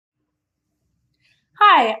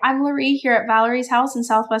Hi, I'm Valerie here at Valerie's house in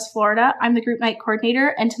Southwest Florida. I'm the group night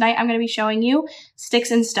coordinator, and tonight I'm going to be showing you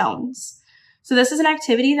Sticks and Stones. So this is an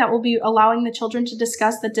activity that will be allowing the children to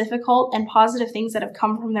discuss the difficult and positive things that have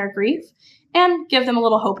come from their grief and give them a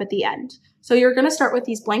little hope at the end. So you're going to start with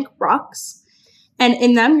these blank rocks, and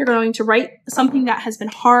in them you're going to write something that has been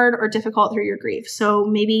hard or difficult through your grief. So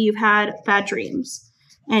maybe you've had bad dreams,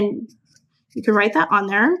 and you can write that on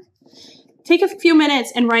there. Take a few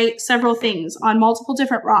minutes and write several things on multiple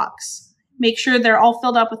different rocks. Make sure they're all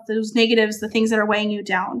filled up with those negatives, the things that are weighing you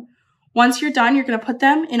down. Once you're done, you're going to put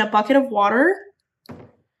them in a bucket of water, and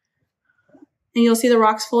you'll see the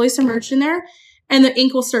rocks fully submerged in there, and the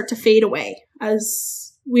ink will start to fade away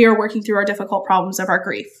as we are working through our difficult problems of our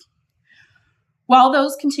grief. While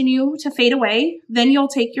those continue to fade away, then you'll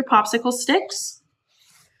take your popsicle sticks,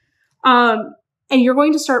 and you're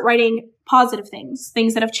going to start writing positive things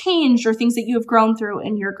that have changed or things that you have grown through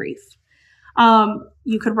in your grief.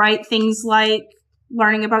 You could write things like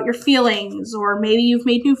learning about your feelings, or maybe you've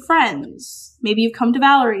made new friends. Maybe you've come to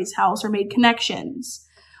Valerie's house or made connections.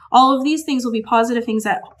 All of these things will be positive things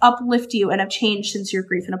that uplift you and have changed since your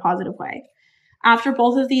grief in a positive way. After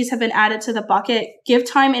both of these have been added to the bucket, give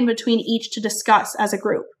time in between each to discuss as a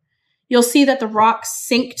group. You'll see that the rocks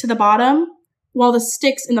sink to the bottom while the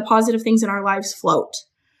sticks and the positive things in our lives float.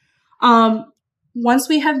 Once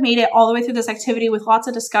we have made it all the way through this activity with lots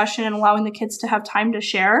of discussion and allowing the kids to have time to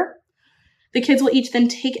share, the kids will each then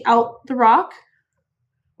take out the rock,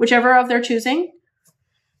 whichever of their choosing,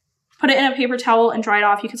 put it in a paper towel and dry it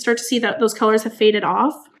off. You can start to see that those colors have faded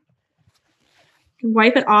off. You can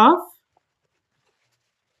wipe it off.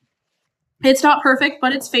 It's not perfect,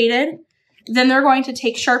 but it's faded. Then they're going to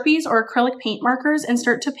take Sharpies or acrylic paint markers and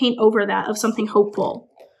start to paint over that of something hopeful.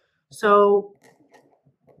 So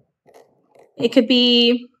it could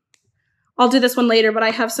be, I'll do this one later, but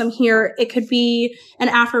I have some here. It could be an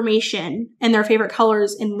affirmation and their favorite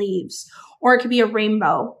colors in leaves, or it could be a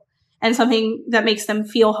rainbow and something that makes them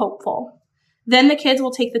feel hopeful. Then the kids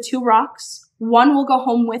will take the two rocks. One will go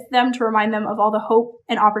home with them to remind them of all the hope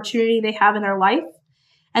and opportunity they have in their life.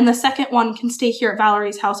 And the second one can stay here at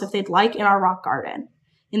Valerie's house if they'd like, in our rock garden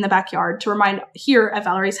in the backyard, to remind here at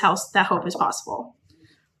Valerie's house that hope is possible.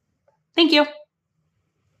 Thank you.